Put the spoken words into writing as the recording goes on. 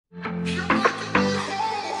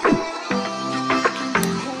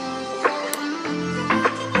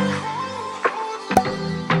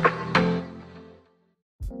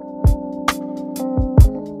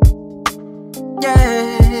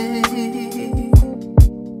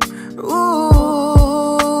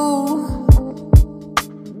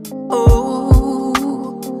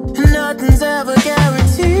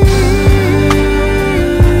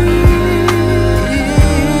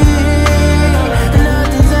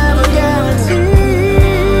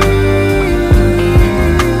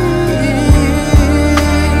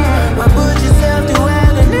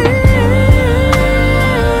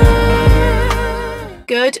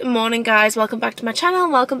morning guys, welcome back to my channel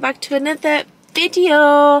and welcome back to another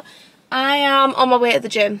video. I am on my way to the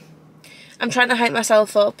gym. I'm trying to hype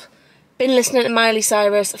myself up. Been listening to Miley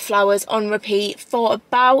Cyrus Flowers on repeat for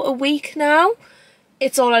about a week now.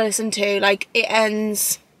 It's all I listen to. Like, it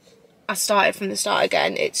ends, I started from the start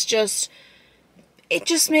again. It just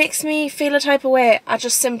makes me feel a type of way. I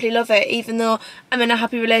just simply love it, even though I'm in a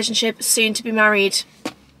happy relationship, soon to be married.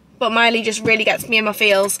 But Miley just really gets me in my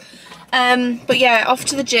feels. But yeah, off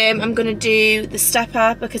to the gym. I'm going to do the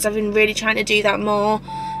stepper because I've been really trying to do that more.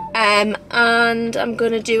 And I'm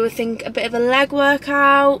going to do, I think, a bit of a leg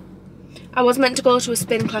workout. I was meant to go to a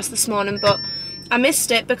spin class this morning, but I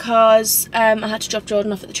missed it because I had to drop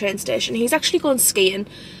Jordan off at the train station. He's actually going skiing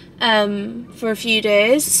for a few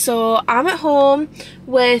days. So I'm at home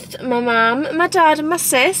with my mum, my dad and my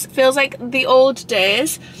sis. Feels like the old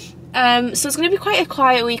days. So it's going to be quite a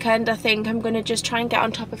quiet weekend, I think. I'm going to just try and get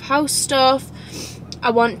on top of house stuff.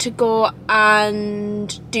 I want to go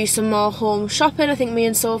and do some more home shopping. I think me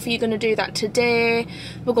and Sophie are going to do that today.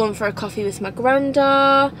 We're going for a coffee with my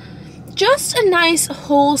granda. Just a nice,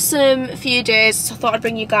 wholesome few days, so I thought I'd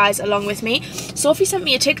bring you guys along with me. Sophie sent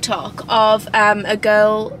me a TikTok of a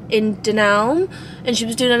girl in Dunelm, and she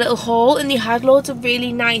was doing a little haul, and they had loads of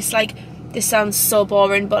really nice, like, this sounds so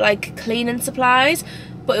boring, but like cleaning supplies.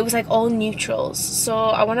 But it was like all neutrals, so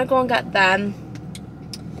I want to go and get them.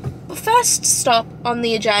 But first stop on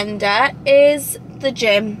the agenda is the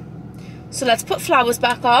gym. So let's put Flowers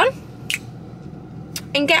back on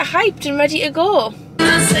and get hyped and ready to go.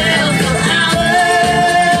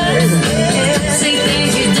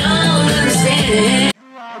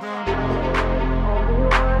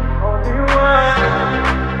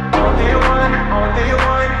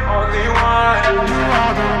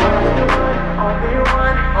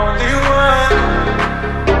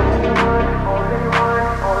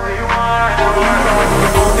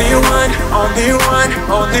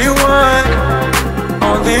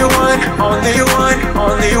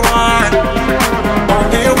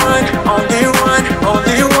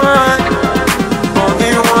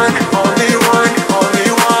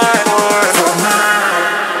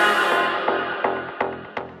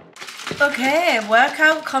 Okay,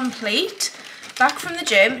 workout complete. Back from the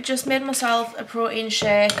gym, just made myself a protein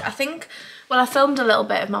shake. I think, well, I filmed a little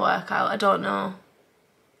bit of my workout. I don't know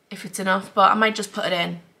if it's enough, but I might just put it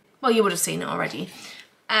in. Well, you would have seen it already.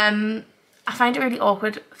 I find it really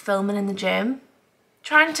awkward filming in the gym.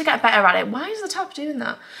 Trying to get better at it. Why is the tap doing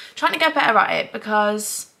that? Trying to get better at it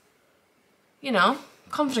because, you know,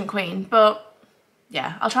 confident queen. But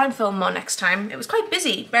yeah, I'll try and film more next time. It was quite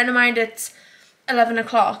busy. Bear in mind it's 11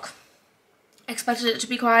 o'clock. Expected it to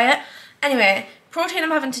be quiet. Anyway, protein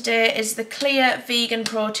I'm having today is the clear vegan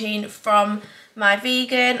protein from My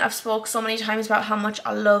Vegan. I've spoke so many times about how much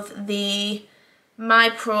I love the My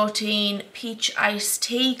Protein peach iced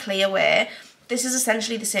tea clear whey. This is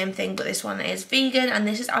essentially the same thing, but this one is vegan and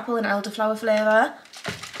this is apple and elderflower flavour.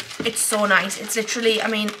 It's so nice. It's literally, I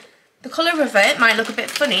mean, the colour of it might look a bit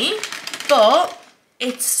funny, but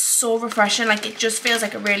it's so refreshing. Like, it just feels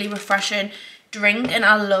like a really refreshing drink, and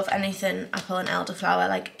I love anything apple and elderflower.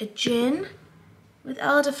 Like, a gin with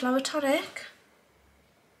elderflower tonic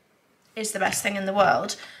is the best thing in the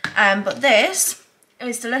world. But this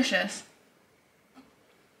is delicious.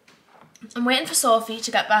 I'm waiting for Sophie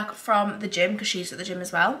to get back from the gym because she's at the gym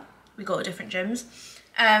as well. We go to different gyms.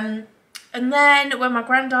 And then when my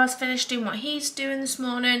granddad's finished doing what he's doing this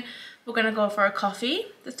morning, we're going to go for a coffee,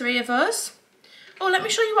 the three of us. Oh, let me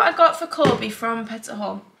show you what I got for Kobe from Pets at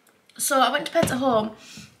Home. So I went to Pets at Home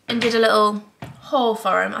and did a little haul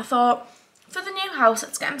for him. I thought, for the new house,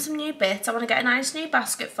 let's get him some new bits. I want to get a nice new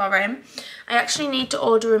basket for him. I actually need to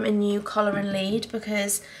order him a new collar and lead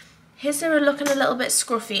because his are looking a little bit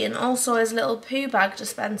scruffy, and also his little poo bag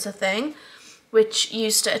dispenser thing, which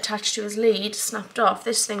used to attach to his lead, snapped off.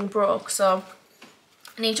 This thing broke, so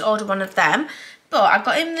I need to order one of them. But I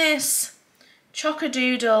got him this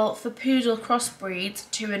Chocodoodle for Poodle Crossbreeds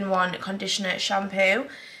 2-in-1 conditioner shampoo,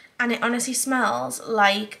 and it honestly smells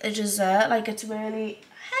like a dessert. Like, it's really...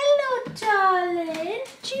 Hello, darling.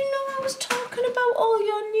 Do you know I was talking about all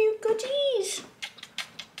your new goodies?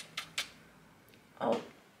 Oh.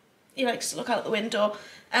 He likes to look out the window.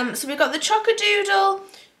 So we got the Chocodoodle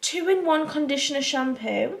 2-in-1 conditioner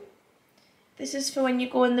shampoo. This is for when you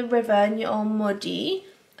go in the river and you're all muddy.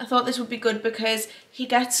 I thought this would be good because he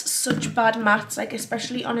gets such bad mats, like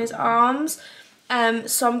especially on his arms.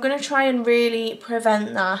 So I'm going to try and really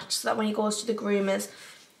prevent that so that when he goes to the groomers,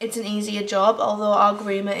 it's an easier job. Although our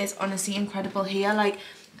groomer is honestly incredible here. Like,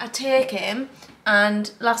 I take him,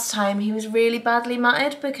 and last time he was really badly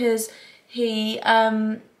matted because he...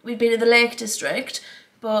 we'd been in the Lake District,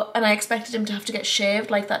 and I expected him to have to get shaved,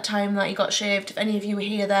 like that time that he got shaved. If any of you were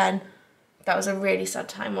here then, that was a really sad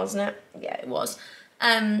time, wasn't it? Yeah, it was.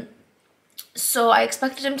 So I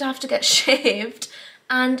expected him to have to get shaved,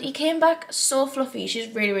 and he came back so fluffy.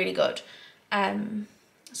 She's really, really good.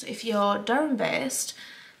 So if you're Durham based,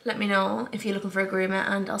 let me know if you're looking for a groomer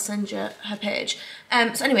and I'll send you her page.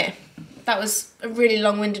 So anyway, that was a really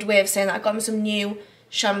long-winded way of saying that I got him some new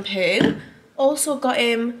shampoo. Also got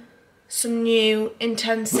him some new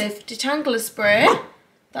intensive detangler spray.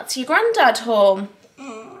 That's your granddad home.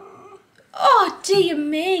 Oh dear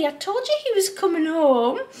me, I told you he was coming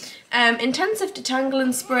home. Intensive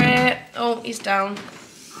detangling spray. Oh, he's down.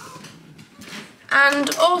 And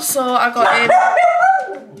also I got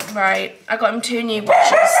him 2 new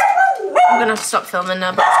brushes. I'm gonna have to stop filming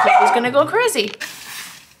now because Chloe's gonna go crazy.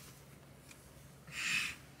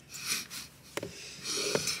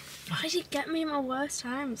 Why did you get me at my worst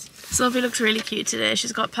times? Sophie looks really cute today.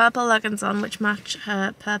 She's got purple leggings on which match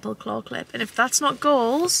her purple claw clip. And if that's not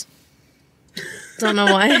goals, don't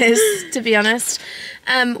know what it is, to be honest.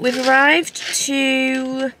 We've arrived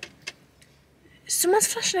to... Someone's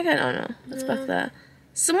flashing again. Oh no, that's back there.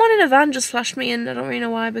 Someone in a van just flashed me and I don't really know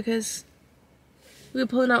why, because we were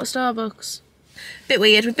pulling out of Starbucks. Bit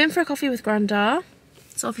weird. We've been for a coffee with Grandad.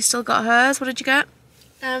 Sophie still got hers. What did you get?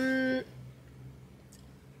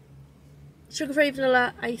 Sugar-free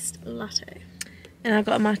vanilla iced latte. And I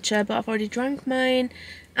got a matcha, but I've already drank mine.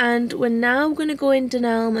 And we're now going to go in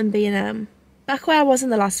Dunelm and B&M. Back where I was in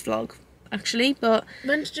the last vlog, actually, but...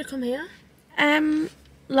 When did you come here?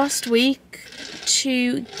 Last week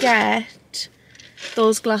to get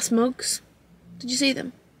those glass mugs. Did you see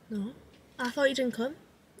them? No. I thought you didn't come.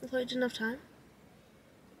 I thought you didn't have time.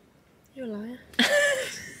 You're a liar.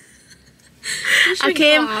 I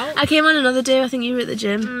came on another day. I think you were at the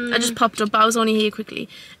gym. I just popped up, but I was only here quickly,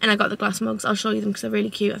 and I got the glass mugs. I'll show you them because they're really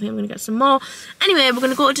cute. I think I'm going to get some more. Anyway, we're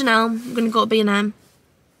going to go to Dunelm. We're going to go to B&M.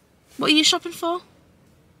 What are you shopping for?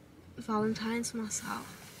 Valentine's for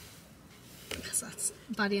myself. Because that's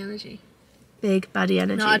baddie energy. Big baddie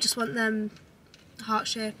energy. No, I just want them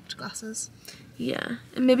heart-shaped glasses. Yeah,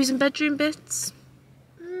 and maybe some bedroom bits.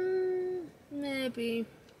 Maybe.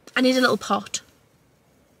 I need a little pot.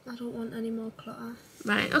 I don't want any more clutter.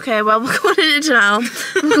 Right, okay, well, we're going into Dunelm.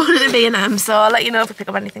 We're going to B&M, so I'll let you know if we pick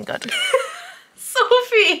up anything good.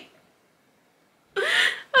 Sophie!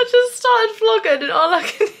 I just started vlogging and all I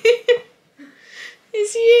can hear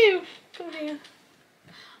is you. Come here.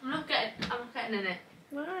 I'm not getting in it.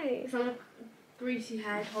 Why? Because I'm a greasy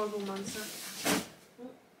haired horrible monster.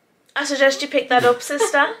 I suggest you pick that up,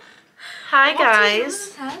 sister. Hi,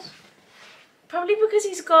 guys. Probably because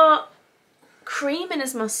he's got cream in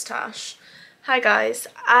his moustache. Hi, guys.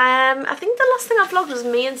 I think the last thing I vlogged was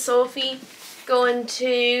me and Sophie going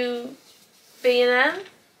to B&M.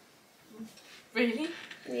 Really?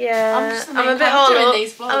 Yeah. I'm a bit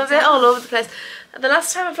all over the place. The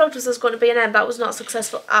last time I vlogged was us going to B&M. That was not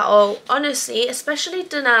successful at all. Honestly, especially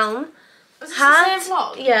Dunelm. Was this the same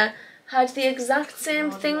vlog? Yeah, had the exact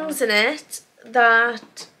same things in it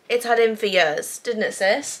that it's had in for years, didn't it,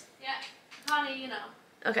 sis? Yeah, honey, you know.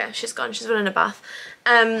 Okay, she's gone. She's running a bath.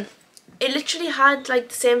 It literally had like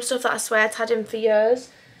the same stuff that I swear it's had in for years.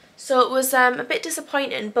 So it was a bit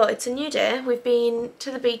disappointing, but it's a new day. We've been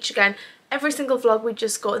to the beach again. Every single vlog we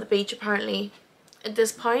just go to the beach apparently at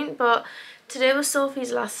this point, but today was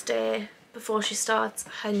Sophie's last day before she starts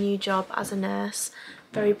her new job as a nurse.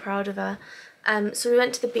 Very proud of her. So we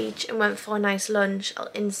went to the beach and went for a nice lunch. I'll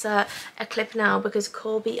insert a clip now because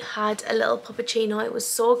Colby had a little puppuccino. It was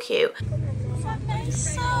so cute. Is that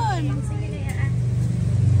nice sun?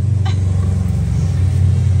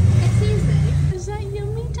 Excuse me? Is that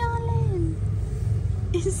yummy, darling?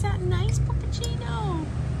 Is that nice puppuccino?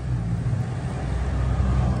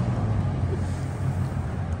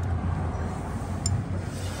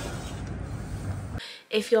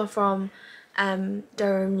 If you're from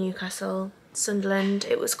Durham, Newcastle, Sunderland,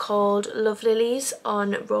 it was called Love Lilies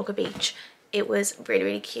on Roker Beach. It was really,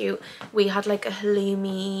 really cute. We had like a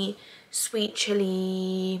halloumi, sweet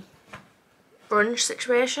chilli brunch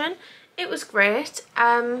situation. It was great.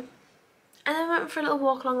 And then we went for a little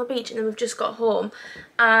walk along the beach, and then we've just got home.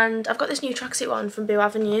 And I've got this new tracksuit on from Boo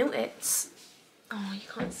Avenue. It's, oh, you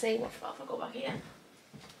can't see. What if I go back here?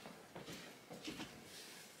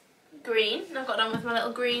 Green. I've got on with my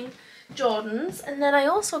little green Jordans, and then I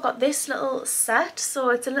also got this little set. So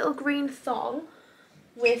it's a little green thong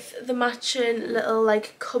with the matching little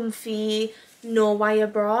like comfy no wire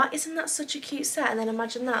bra. Isn't that such a cute set? And then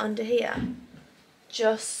imagine that under here.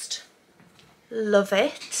 Just love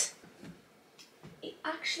it. It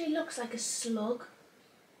actually looks like a slug.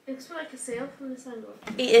 It looks like a sail from this angle.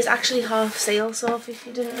 It is actually half sail soft, if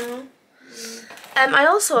you didn't know. I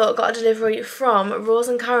also got a delivery from Rose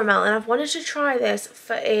and Caramel, and I've wanted to try this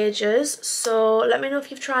for ages, so let me know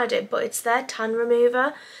if you've tried it, but it's their tan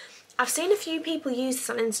remover. I've seen a few people use this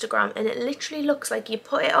on Instagram, and it literally looks like you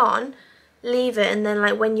put it on, leave it, and then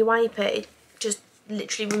like when you wipe it, it just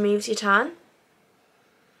literally removes your tan.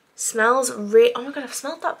 Smells oh my god, I've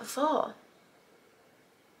smelled that before.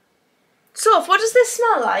 Soph, what does this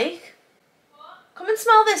smell like? What? Come and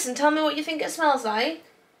smell this and tell me what you think it smells like.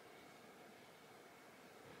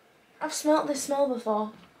 I've smelt this smell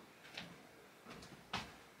before.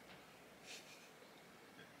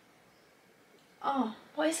 Oh,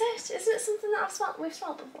 what is it? Isn't it something that we've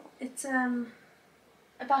smelt before? It's a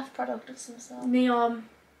bath product of some sort. Neon.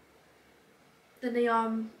 The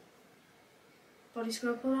Neon body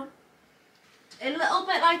scrub one. A little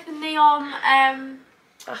bit like the Neon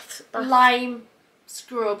Bath. lime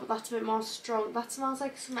scrub, but that's a bit more strong. That smells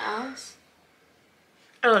like something else.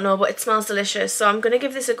 I don't know, but it smells delicious, so I'm going to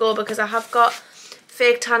give this a go because I have got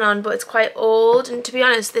fake tan on, but it's quite old, and to be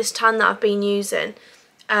honest, this tan that I've been using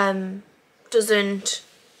doesn't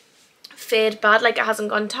fade bad, like it hasn't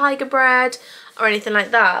gone tiger bread or anything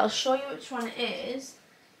like that. I'll show you which one it is.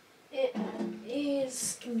 It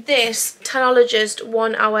is this Tanologist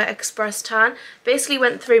 1 Hour Express Tan. Basically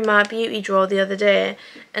went through my beauty drawer the other day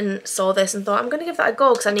and saw this and thought I'm going to give that a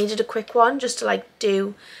go because I needed a quick one just to like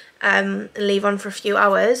do and leave on for a few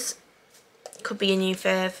hours. Could be a new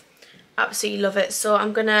fave. Absolutely love it. So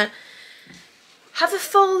I'm going to have a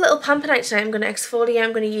full little pamper night tonight. I'm going to exfoliate.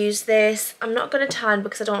 I'm going to use this. I'm not going to tan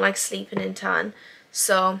because I don't like sleeping in tan.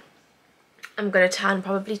 So I'm going to tan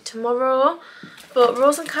probably tomorrow. But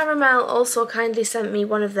Rose and Caramel also kindly sent me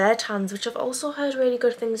one of their tans, which I've also heard really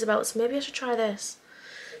good things about, so maybe I should try this.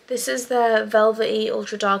 This is their Velvety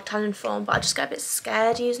Ultra Dark Tanning Foam, but I just get a bit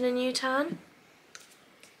scared using a new tan.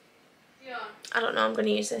 Yeah. I don't know, I'm going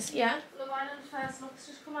to use this. Yeah? Love Island First Looks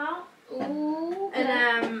just come out. Ooh.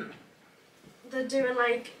 And they're doing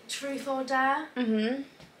like Truth or Dare. Mm-hmm.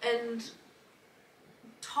 And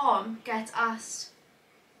Tom gets asked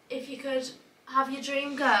if you could have your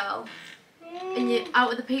dream girl. And you,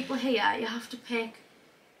 out of the people here, you have to pick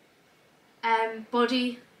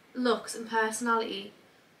body, looks and personality.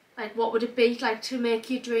 Like what would it be like to make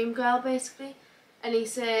your dream girl basically? And he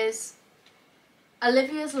says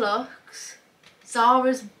Olivia's looks,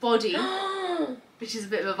 Zara's body, which is a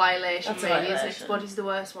bit of a violation. That's a really, violation. isn't it? Body's the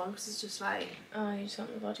worst one because it's just like, Oh, you just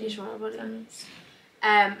want the body. you just want a body. Thanks.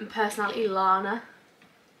 And personality, Lana.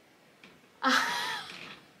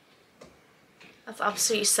 That's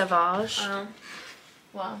absolutely savage.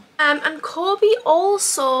 Wow. And Corby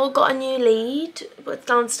also got a new lead, but it's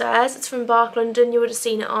downstairs. It's from Bark London. You would have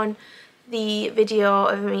seen it on the video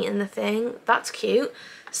of me eating the thing. That's cute.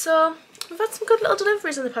 So we've had some good little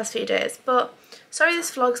deliveries in the past few days, but sorry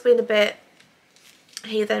this vlog's been a bit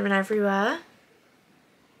here, there and everywhere.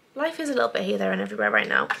 Life is a little bit here, there and everywhere right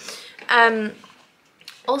now.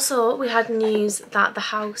 Also, we had news that the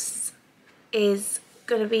house is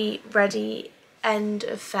going to be ready end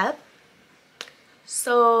of Feb.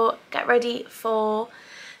 So get ready for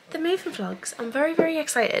the moving vlogs. I'm very, very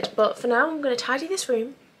excited, but for now I'm going to tidy this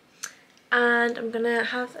room and I'm going to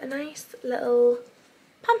have a nice little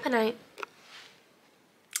pamper night.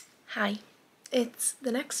 Hi, it's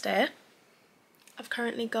the next day. I've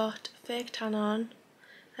currently got fake tan on.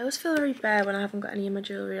 I always feel very bare when I haven't got any of my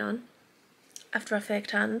jewellery on after I fake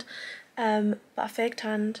tanned, but I fake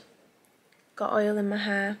tanned, got oil in my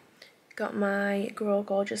hair, got my Grow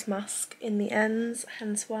Gorgeous mask in the ends,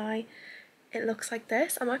 hence why it looks like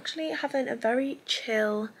this. I'm actually having a very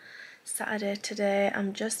chill Saturday today.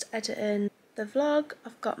 I'm just editing the vlog.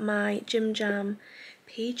 I've got my Gym Jam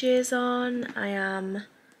PJs on. I am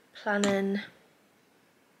planning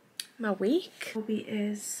my week. Bobby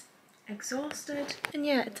is exhausted. And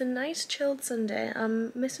yeah, it's a nice chilled Sunday.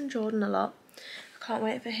 I'm missing Jordan a lot. I can't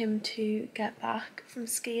wait for him to get back from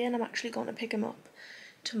skiing. I'm actually going to pick him up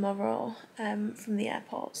tomorrow from the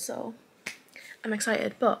airport, so I'm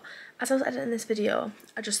excited. But as I was editing this video,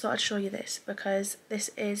 I just thought I'd show you this because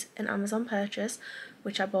this is an Amazon purchase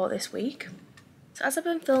which I bought this week. So as I've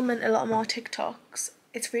been filming a lot more TikToks,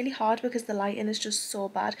 it's really hard because the lighting is just so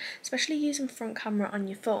bad, especially using front camera on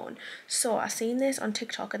your phone. So I seen this on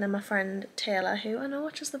TikTok, and then my friend Taylor, who I know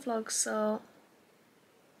watches the vlogs, so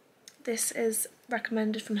this is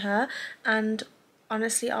recommended from her. And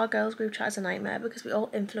honestly, our girls group chat is a nightmare because we all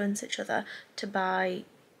influence each other to buy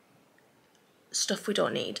stuff we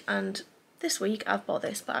don't need. And this week I've bought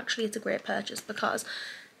this, but actually it's a great purchase because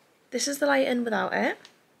this is the lighting without it.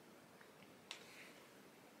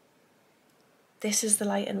 This is the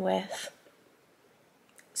light and width.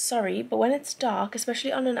 Sorry, but when it's dark,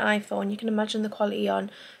 especially on an iPhone, you can imagine the quality on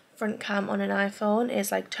front cam on an iPhone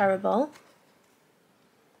is like terrible.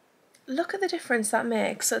 Look at the difference that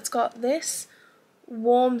makes. So it's got this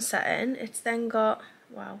warm setting, it's then got,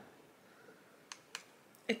 wow,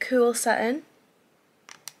 a cool setting.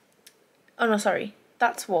 Oh no, sorry,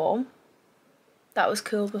 that's warm. That was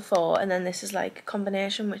cool before, and then this is like a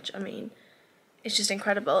combination, which I mean, it's just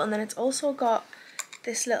incredible. And then it's also got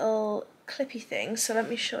this little clippy thing, so let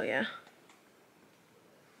me show you.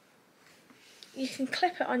 You can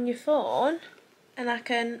clip it on your phone and I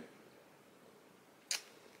can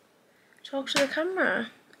talk to the camera.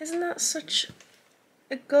 Isn't that such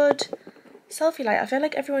a good selfie light? I feel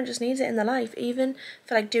like everyone just needs it in their life, even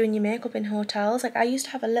for like doing your makeup in hotels. Like I used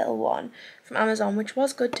to have a little one from Amazon, which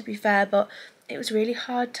was good to be fair, but it was really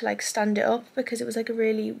hard to like stand it up because it was like a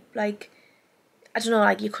really like, I don't know,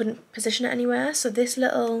 like you couldn't position it anywhere. So this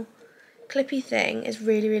little clippy thing is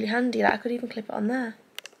really, really handy. Like I could even clip it on there.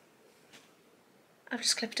 I've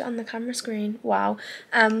just clipped it on the camera screen. Wow.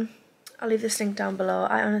 I'll leave this link down below.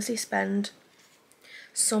 I honestly spend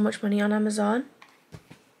so much money on Amazon.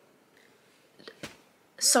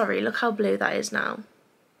 Sorry, look how blue that is now.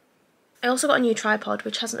 I also got a new tripod,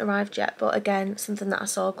 which hasn't arrived yet, but again, something that I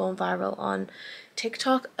saw going viral on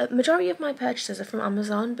TikTok. A majority of my purchases are from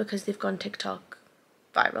Amazon because they've gone TikTok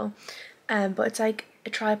viral. But it's like a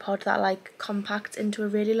tripod that like compacts into a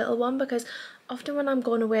really little one, because often when I'm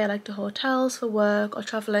going away like to hotels for work or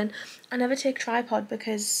travelling, I never take tripod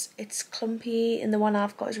because it's clumpy, and the one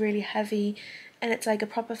I've got is really heavy and it's like a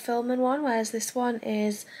proper filming one, whereas this one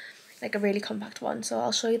is like a really compact one. So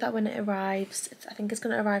I'll show you that when it arrives. I think it's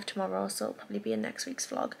going to arrive tomorrow, so it'll probably be in next week's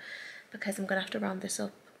vlog because I'm going to have to round this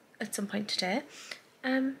up at some point today.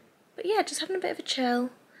 But yeah, just having a bit of a chill,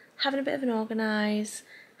 having a bit of an organise,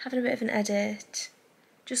 having a bit of an edit.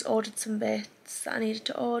 Just ordered some bits that I needed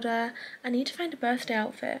to order. I need to find a birthday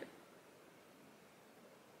outfit.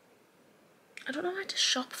 I don't know where to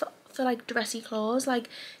shop for like dressy clothes, like,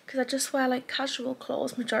 because I just wear like casual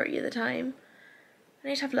clothes majority of the time. I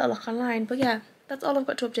need to have a little look online, but yeah, that's all I've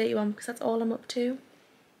got to update you on because that's all I'm up to.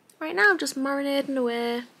 Right now I'm just marinating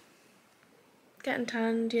away, getting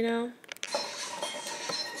tanned, you know.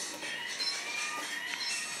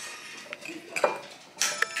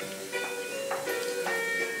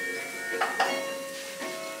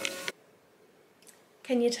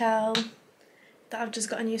 Can you tell that I've just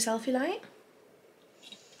got a new selfie light?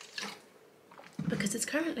 Because it's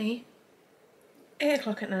currently 8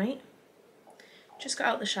 o'clock at night. Just got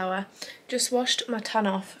out the shower, just washed my tan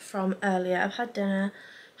off from earlier. I've had dinner,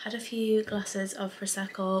 had a few glasses of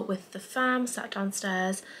Prosecco with the fam, sat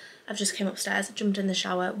downstairs. I've just came upstairs, jumped in the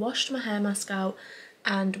shower, washed my hair mask out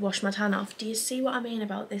and washed my tan off. Do you see what I mean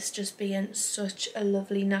about this just being such a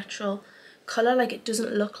lovely natural colour? Like it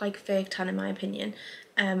doesn't look like fake tan in my opinion,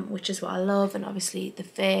 which is what I love. And obviously the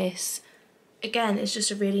face, again, is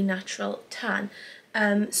just a really natural tan.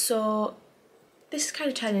 So this is kind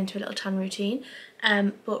of turned into a little tan routine,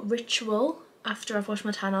 but ritual after I've washed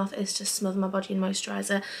my tan off is to smother my body in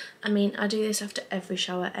moisturiser. I mean, I do this after every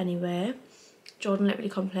shower anyway. Jordan literally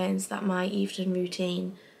complains that my evening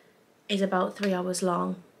routine is about 3 hours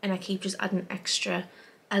long and I keep just adding extra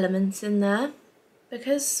elements in there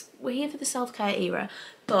because we're here for the self-care era.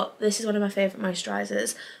 But this is one of my favourite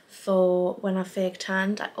moisturisers for when I've fake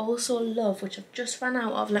tanned. I also love, which I've just ran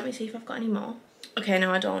out of, let me see if I've got any more. Okay,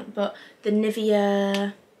 no I don't, but the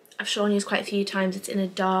Nivea, I've shown you quite a few times, it's in a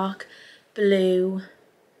dark blue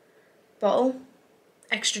bottle.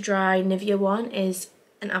 Extra dry Nivea one is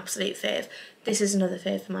an absolute fave. This is another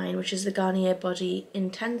fave of mine, which is the Garnier Body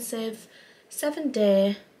Intensive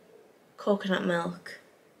 7-day coconut milk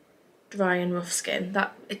dry and rough skin.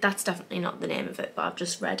 That's definitely not the name of it, but I've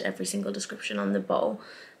just read every single description on the bottle.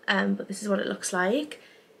 But this is what it looks like.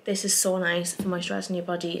 This is so nice for moisturising your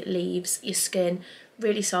body. It leaves your skin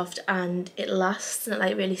really soft and it lasts and it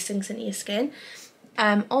like really sinks into your skin.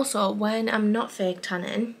 Also, when I'm not fake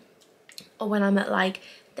tanning, or when I'm at like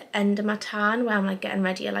the end of my tan, where I'm like getting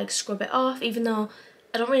ready to like scrub it off, even though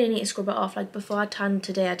I don't really need to scrub it off. Like before I tanned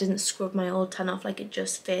today, I didn't scrub my old tan off, like it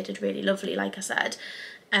just faded really lovely, like I said.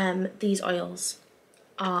 These oils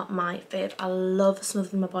are my fave. I love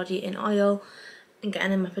smothering my body in oil and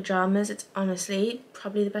getting in my pyjamas. It's honestly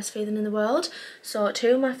probably the best feeling in the world. So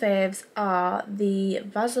two of my faves are the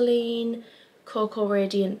Vaseline Cocoa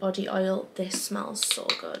Radiant Body Oil. This smells so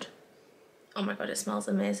good. Oh my god, it smells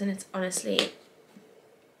amazing. It's honestly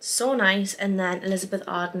so nice. And then Elizabeth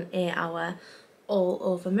Arden 8 Hour All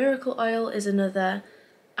Over Miracle Oil is another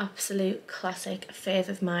absolute classic fave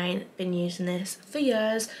of mine. Been using this for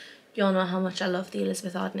years. You all know how much I love the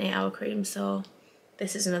Elizabeth Arden 8 Hour Cream, so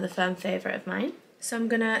this is another firm favourite of mine. So I'm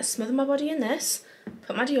going to smother my body in this,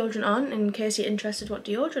 put my deodorant on, and in case you're interested what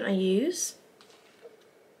deodorant I use,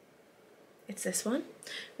 it's this one,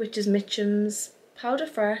 which is Mitchum's Powder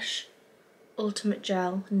Fresh Ultimate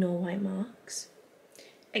Gel No White Marks.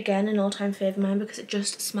 Again, an all-time favourite of mine because it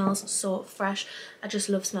just smells so fresh. I just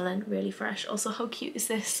love smelling really fresh. Also, how cute is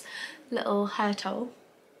this little hair towel?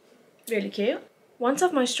 Really cute. Once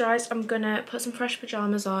I've moisturised, I'm going to put some fresh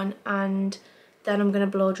pyjamas on and then I'm going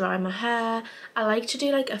to blow dry my hair. I like to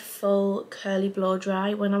do like a full curly blow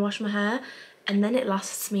dry when I wash my hair, and then it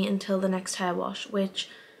lasts me until the next hair wash, which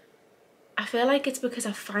I feel like it's because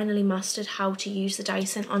I've finally mastered how to use the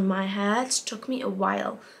Dyson on my hair. It's took me a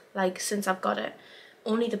while, like since I've got it.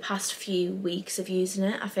 Only the past few weeks of using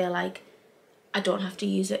it, I feel like I don't have to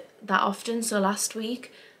use it that often. So last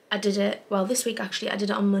week I did it, well this week actually, I did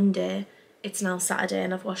it on Monday. It's now Saturday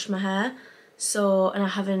and I've washed my hair. So, and I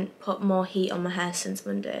haven't put more heat on my hair since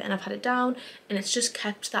Monday, and I've had it down and it's just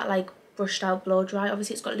kept that like brushed out blow dry.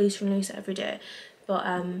 Obviously it's got looser and looser every day, but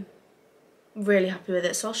really happy with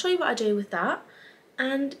it. So I'll show you what I do with that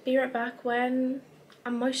and be right back when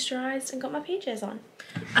I'm moisturised and got my PJs on.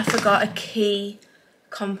 I forgot a key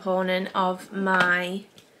component of my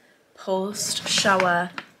post shower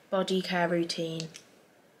body care routine.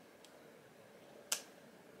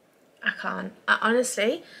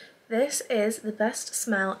 Honestly, this is the best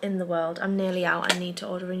smell in the world. I'm nearly out. I need to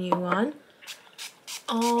order a new one.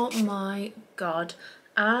 Oh my god.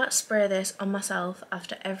 I spray this on myself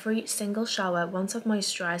after every single shower once I've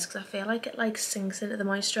moisturised, because I feel like it like sinks into the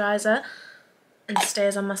moisturiser and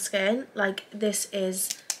stays on my skin. Like, this is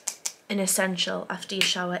an essential after your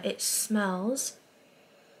shower. It smells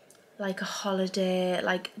like a holiday.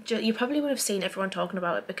 Like, you probably would have seen everyone talking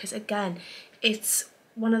about it because, again, it's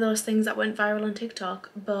one of those things that went viral on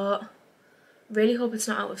TikTok, but really hope it's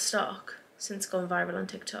not out of stock since going viral on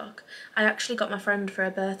TikTok. I actually got my friend for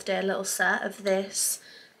her birthday a little set of this,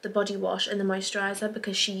 the body wash and the moisturiser,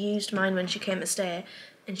 because she used mine when she came to stay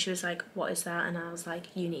and she was like, what is that? And I was like,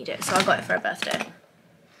 you need it. So I got it for her birthday.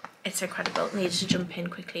 It's incredible. Needed to jump in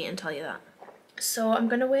quickly and tell you that. So I'm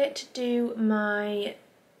going to wait to do my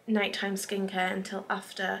nighttime skincare until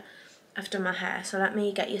after I've done my hair. So let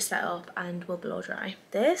me get you set up and we'll blow dry.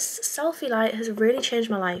 This selfie light has really changed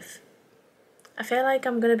my life. I feel like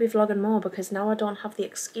I'm going to be vlogging more because now I don't have the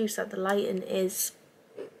excuse that the lighting is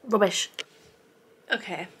rubbish.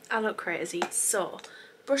 Okay, I look crazy. So,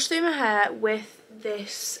 brush through my hair with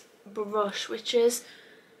this brush, which is,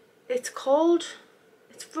 it's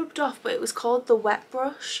rubbed off, but it was called the wet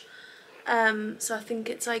brush. So I think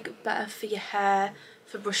it's like better for your hair,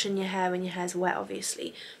 for brushing your hair when your hair's wet,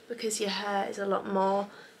 obviously, because your hair is a lot more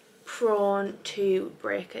prone to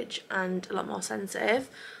breakage and a lot more sensitive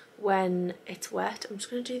when it's wet. I'm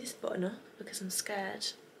just going to do this button up because I'm scared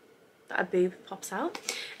that a boob pops out.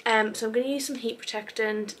 So I'm going to use some heat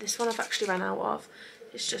protectant. This one I've actually run out of.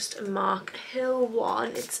 It's just a Mark Hill one.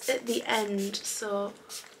 It's at the end, so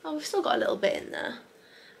we've still got a little bit in there.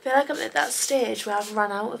 I feel like I'm at that stage where I've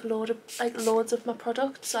run out of loads of my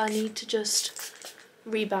products, so I need to just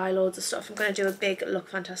rebuy loads of stuff. I'm going to do a big Look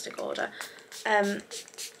Fantastic order.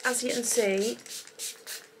 As you can see,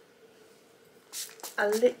 I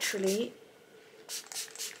literally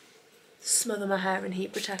smother my hair in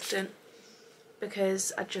heat protectant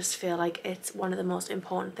because I just feel like it's one of the most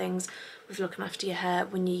important things with looking after your hair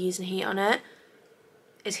when you're using heat on it,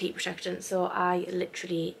 is heat protectant. So I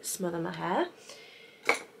literally smother my hair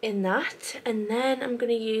in that, and then I'm going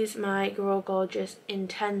to use my Grow Gorgeous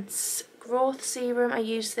Intense Growth Serum. I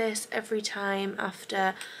use this every time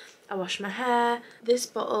after I wash my hair. This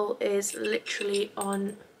bottle is literally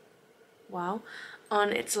on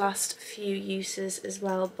its last few uses as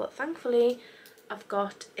well, but thankfully I've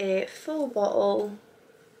got a full bottle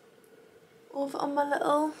over on my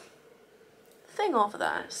little thing over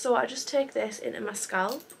there. So I just take this into my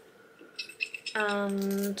scalp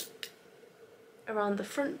and around the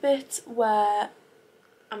front bit where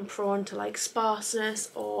I'm prone to like sparseness.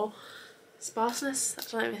 I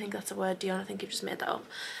don't even think that's a word, Dion, I think you've just made that up.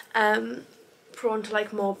 Prone to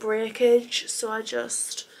like more breakage, so I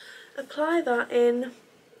just apply that in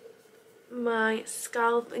my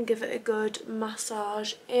scalp and give it a good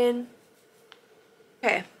massage in.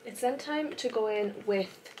 Okay, it's then time to go in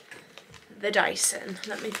with the Dyson.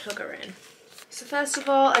 Let me plug her in. So first of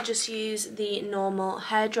all, I just use the normal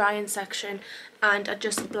hair drying section and I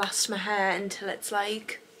just blast my hair until it's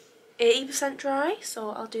like 80% dry,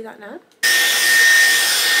 so I'll do that now.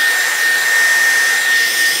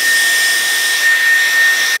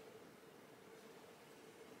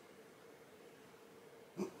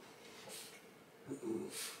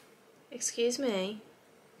 Excuse me.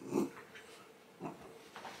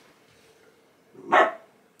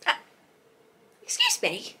 Excuse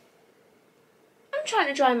me. I'm trying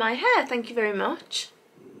to dry my hair, thank you very much.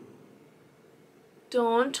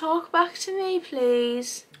 Don't talk back to me,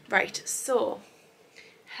 please. Right, so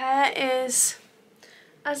hair is,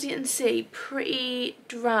 as you can see, pretty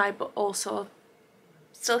dry but also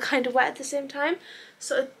still kind of wet at the same time.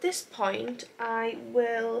 So at this point I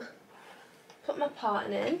will put my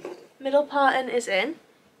parting in. Middle parting is in.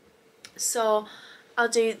 So I'll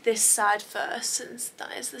do this side first, since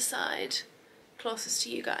that is the side closest to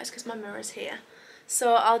you guys because my mirror's here.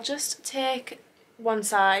 So I'll just take one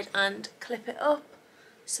side and clip it up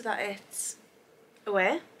so that it's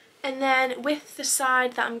away. And then with the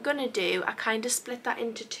side that I'm gonna do, I kind of split that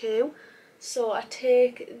into two. So I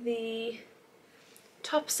take the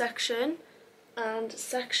top section and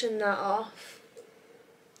section that off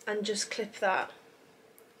and just clip that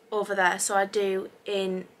over there. So I do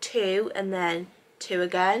in two and then two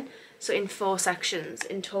again, so in 4 sections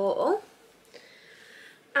in total.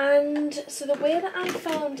 And so the way that I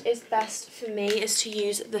found is best for me is to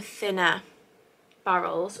use the thinner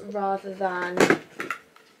barrels rather than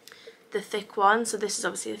the thick one. So this is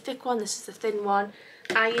obviously the thick one, this is the thin one.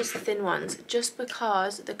 I use the thin ones just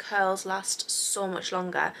because the curls last so much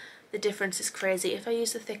longer. The difference is crazy. If I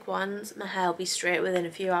use the thick ones, my hair will be straight within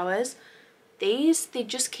a few hours. These, they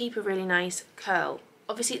just keep a really nice curl.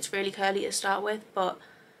 Obviously it's really curly to start with, but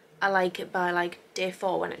I like it by like day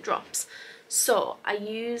 4 when it drops. So I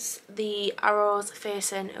use the arrows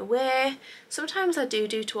facing away. Sometimes I do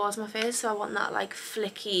towards my face, so I want that like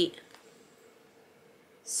flicky.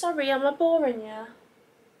 Sorry, am I boring you?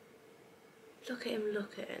 Look at him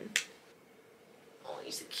looking. Oh,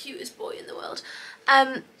 he's the cutest boy in the world.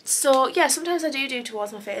 So yeah, sometimes I do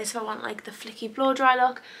towards my face if I want like the flicky blow dry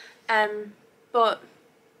look. But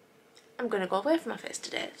I'm gonna go away from my face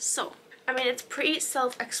today. So I mean, it's pretty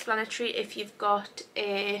self-explanatory. If you've got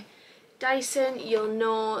a Dyson, you'll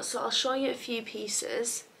know. So I'll show you a few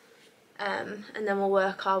pieces and then we'll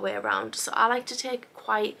work our way around. So I like to take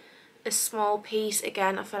quite a small piece.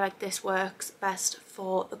 Again, I feel like this works best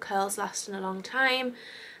for the curls lasting a long time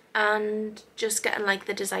and just getting like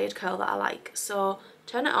the desired curl that I like. So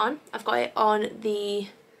turn it on. I've got it on the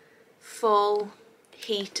full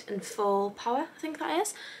heat and full power, I think that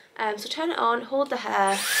is. So turn it on, hold the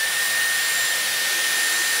hair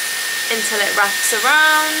until it wraps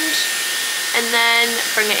around and then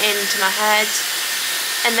bring it into my head,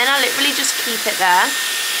 and then I literally just keep it there.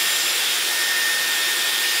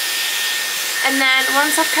 And then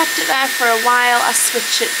once I've kept it there for a while, I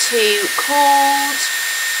switch it to cold.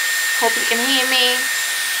 Hope you can hear me.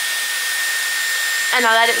 And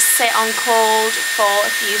I let it sit on cold for a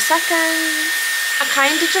few seconds. I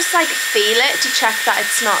kind of just like feel it to check that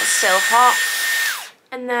it's not still hot.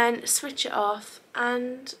 And then switch it off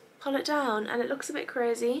and pull it down. And it looks a bit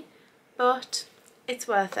crazy, but it's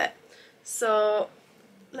worth it. So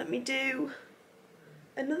let me do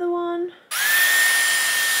another one.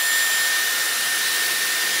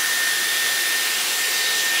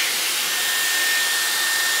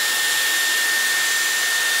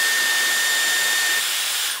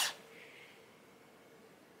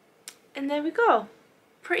 And there we go,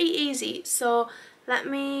 pretty easy. So let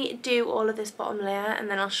me do all of this bottom layer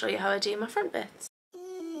and then I'll show you how I do my front bits.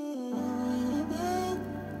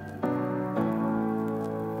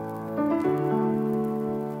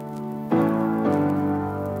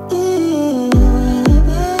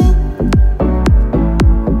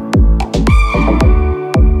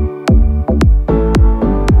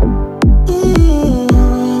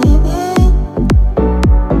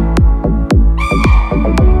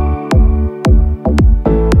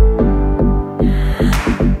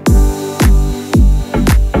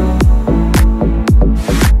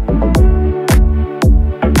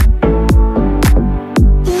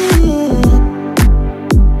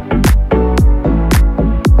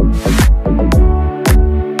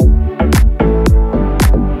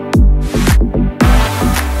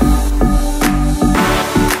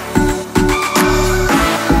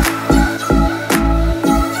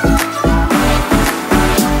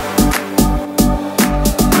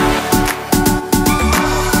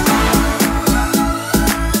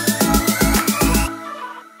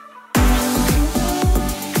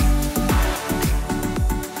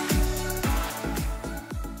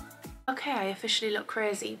 Okay, I officially look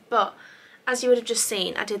crazy, but as you would have just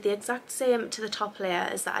seen, I did the exact same to the top layer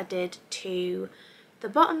as that I did to the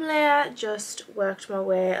bottom layer, just worked my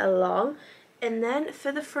way along. And then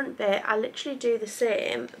for the front bit, I literally do the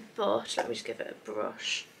same, but let me just give it a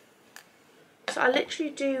brush. So I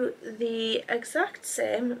literally do the exact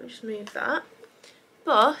same. Let me just move that.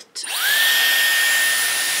 But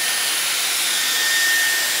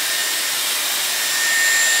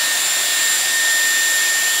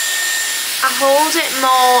I hold it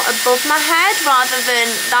more above my head rather than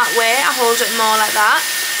that way. I hold it more like that.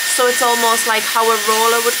 So it's almost like how a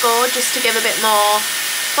roller would go, just to give a bit more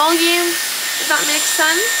volume, if that makes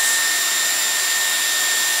sense.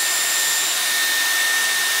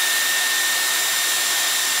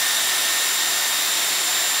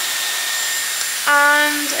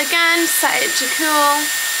 And again, set it to cool.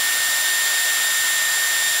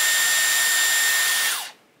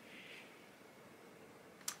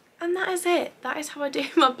 And that is it. That is how I do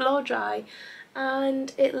my blow dry.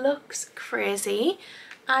 And it looks crazy.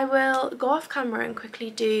 I will go off camera and quickly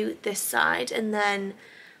do this side, and then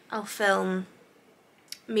I'll film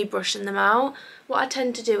me brushing them out. What I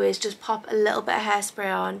tend to do is just pop a little bit of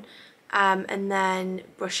hairspray on and then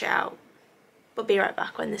brush it out. But be right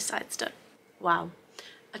back when this side's done. Wow.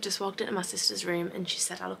 I just walked into my sister's room and she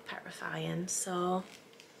said I look petrifying, so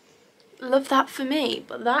love that for me.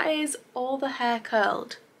 But that is all the hair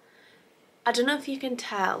curled. I don't know if you can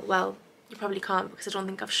tell, well, you probably can't because I don't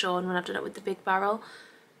think I've shown when I've done it with the big barrel,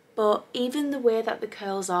 but even the way that the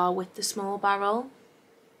curls are with the small barrel,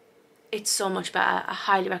 it's so much better. I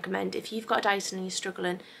highly recommend, if you've got a Dyson and you're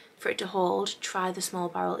struggling for it to hold, try the small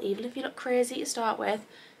barrel. Even if you look crazy to start with,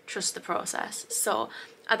 trust the process. So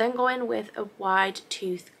I then go in with a wide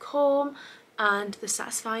tooth comb, and the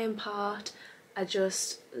satisfying part, I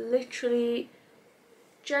just literally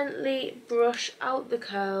gently brush out the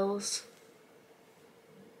curls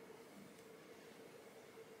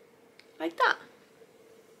like that.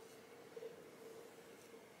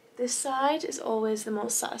 This side is always the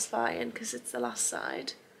most satisfying because it's the last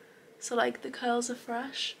side, so like the curls are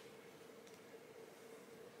fresh.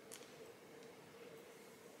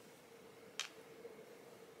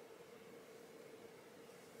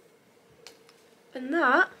 And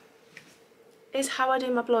that is how I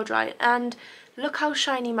do my blow dry, and look how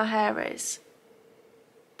shiny my hair is.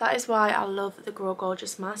 That is why I love the Grow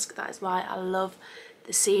Gorgeous mask, that is why I love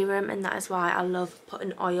the serum, and that is why I love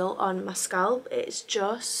putting oil on my scalp. It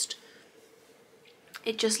just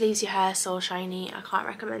leaves your hair so shiny. I can't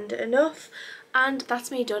recommend it enough. And that's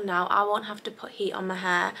me done now. I won't have to put heat on my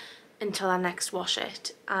hair until I next wash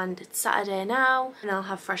it. And it's Saturday now, and I'll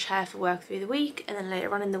have fresh hair for work through the week, and then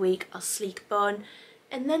later on in the week I'll sleek bun,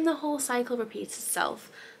 and then the whole cycle repeats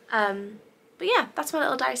itself. But yeah, that's my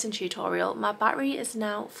little Dyson tutorial. My battery is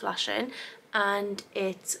now flashing and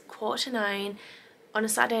it's 9:15 on a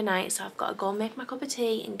Saturday night, so I've got to go make my cup of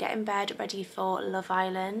tea and get in bed ready for Love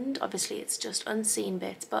Island. Obviously it's just unseen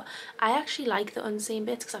bits, but I actually like the unseen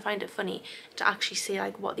bits because I find it funny to actually see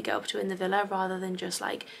like what they get up to in the villa, rather than just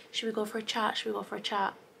like, should we go for a chat, should we go for a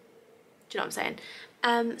chat? Do you know what I'm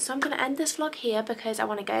saying? So I'm going to end this vlog here because I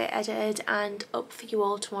want to get it edited and up for you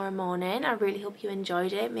all tomorrow morning. I really hope you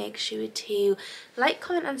enjoyed it. Make sure to like,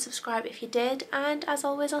 comment and subscribe if you did, and as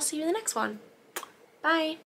always I'll see you in the next one. Bye!